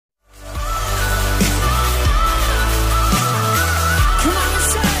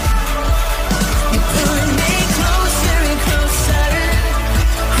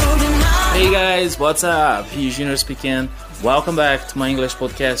guys, what's up? Here's Junior speaking. Welcome back to my English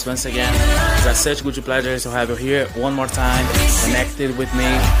podcast once again. It's such good pleasure to have you here one more time, connected with me.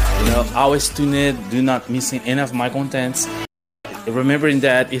 Always tune in, do not miss any of my contents. Remembering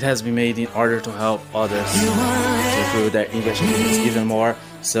that it has been made in order to help others to improve their English abilities even more.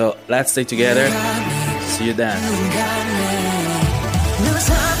 So let's stay together. See you then.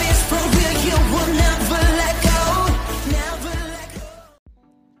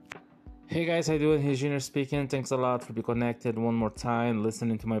 Hey guys, how you doing? Here's Junior speaking. Thanks a lot for being connected one more time,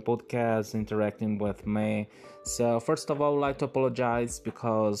 listening to my podcast, interacting with me. So first of all, I would like to apologize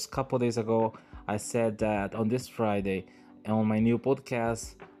because a couple days ago I said that on this Friday on my new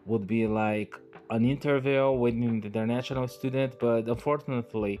podcast would be like an interview with an international student, but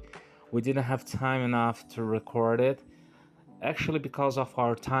unfortunately we didn't have time enough to record it. Actually, because of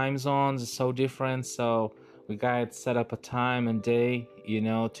our time zones is so different, so we got set up a time and day,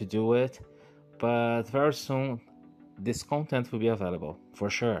 to do it. But very soon, this content will be available for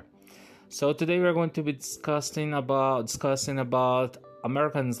sure. So today we're going to be discussing about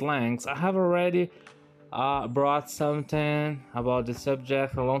American slangs. I have already brought something about the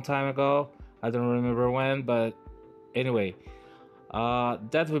subject a long time ago. I don't remember when, but anyway,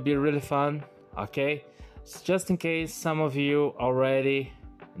 that would be really fun. Okay, so just in case some of you already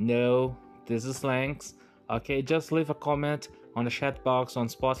know these slangs. Okay, just leave a comment on the chat box on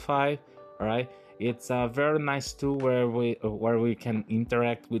Spotify. All right, it's a very nice tool where we can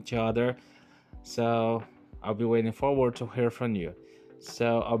interact with each other. So I'll be waiting forward to hear from you.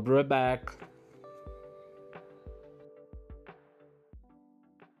 So I'll be right back.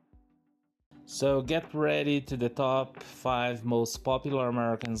 So get ready to the top 5 most popular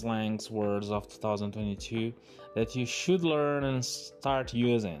American slangs words of 2022 that you should learn and start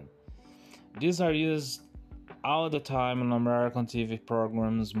using. These are used all the time on American TV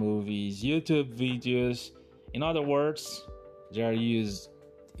programs, movies, YouTube videos. In other words, they are used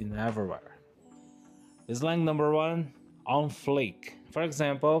in everywhere. Slang number 1, on fleek. For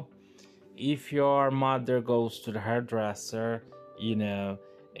example, if your mother goes to the hairdresser,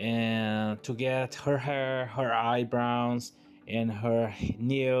 and to get her hair, her eyebrows, and her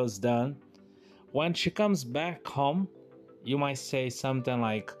nails done, when she comes back home, you might say something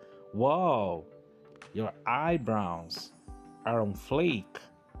like, "Whoa, your eyebrows are on fleek,"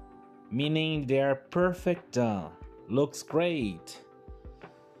 meaning they're perfect done. Looks great.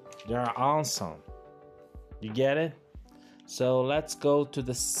 They're awesome. You get it? So let's go to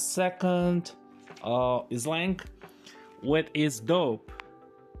the second slang, which is dope.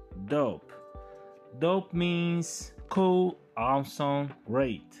 Dope means cool, awesome,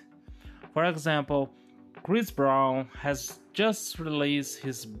 great. For example, Chris Brown has just released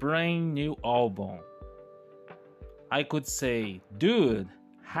his brand new album. I could say, dude,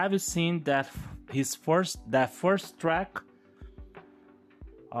 have you seen that first track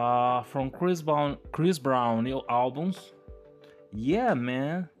from Chris Brown new albums? Yeah,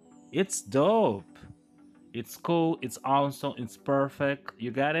 man, it's dope. It's cool, it's awesome, it's perfect.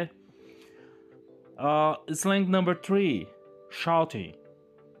 You got it? Slang number 3, shawty.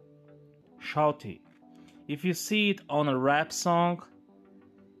 If you see it on a rap song,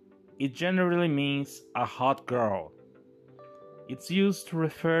 it generally means a hot girl. It's used to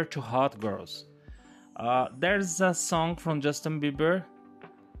refer to hot girls. There's a song from Justin Bieber.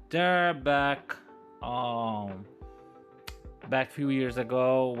 They're back a few years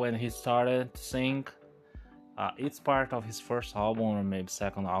ago when he started to sing. It's part of his first album or maybe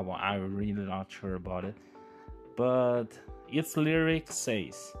second album. I'm really not sure about it. But its lyric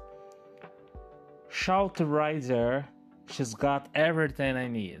says, "Shout right there, she's got everything I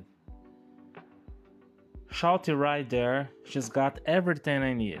need." Shawty right there, she's got everything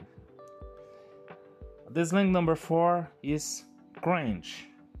I need. The slang number 4 is cringe.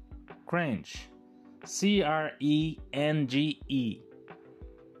 Crenge. Crenga.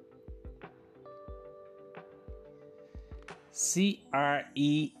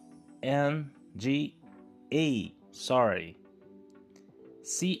 Sorry.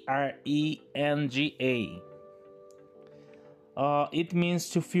 Crenga. It means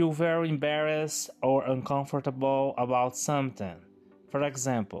to feel very embarrassed or uncomfortable about something. For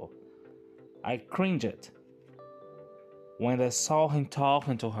example, I cringed when I saw him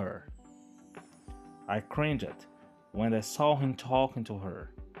talking to her.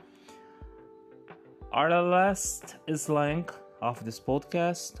 Our last slang of this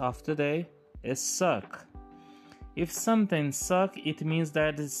podcast of today is suck. If something sucks, it means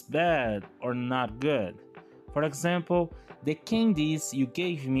that it's bad or not good. For example, the candies you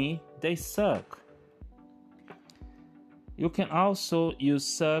gave me, they suck. You can also use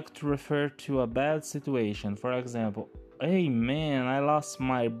suck to refer to a bad situation. For example, hey man, I lost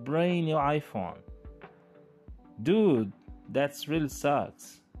my brand new iPhone. Dude, that's really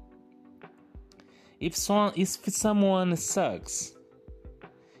sucks. If someone sucks,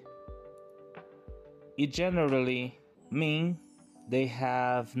 it generally means they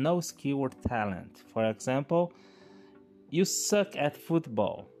have no skill or talent. For example, you suck at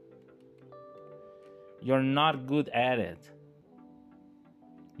football. You're not good at it.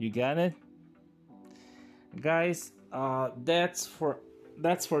 You got it? Guys, that's for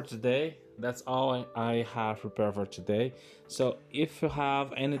today. That's all I have prepared for today. So if you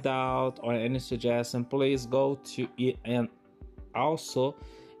have any doubt or any suggestion, please go to it. And also,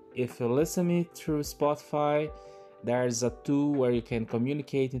 if you listen me through Spotify, there's a tool where you can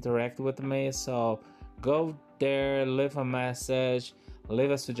communicate, interact with me. So go there, leave a message,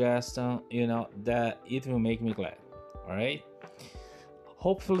 leave a suggestion. That it will make me glad. All right.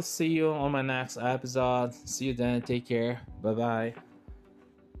 Hopefully see you on my next episode. See you then. Take care. Bye bye.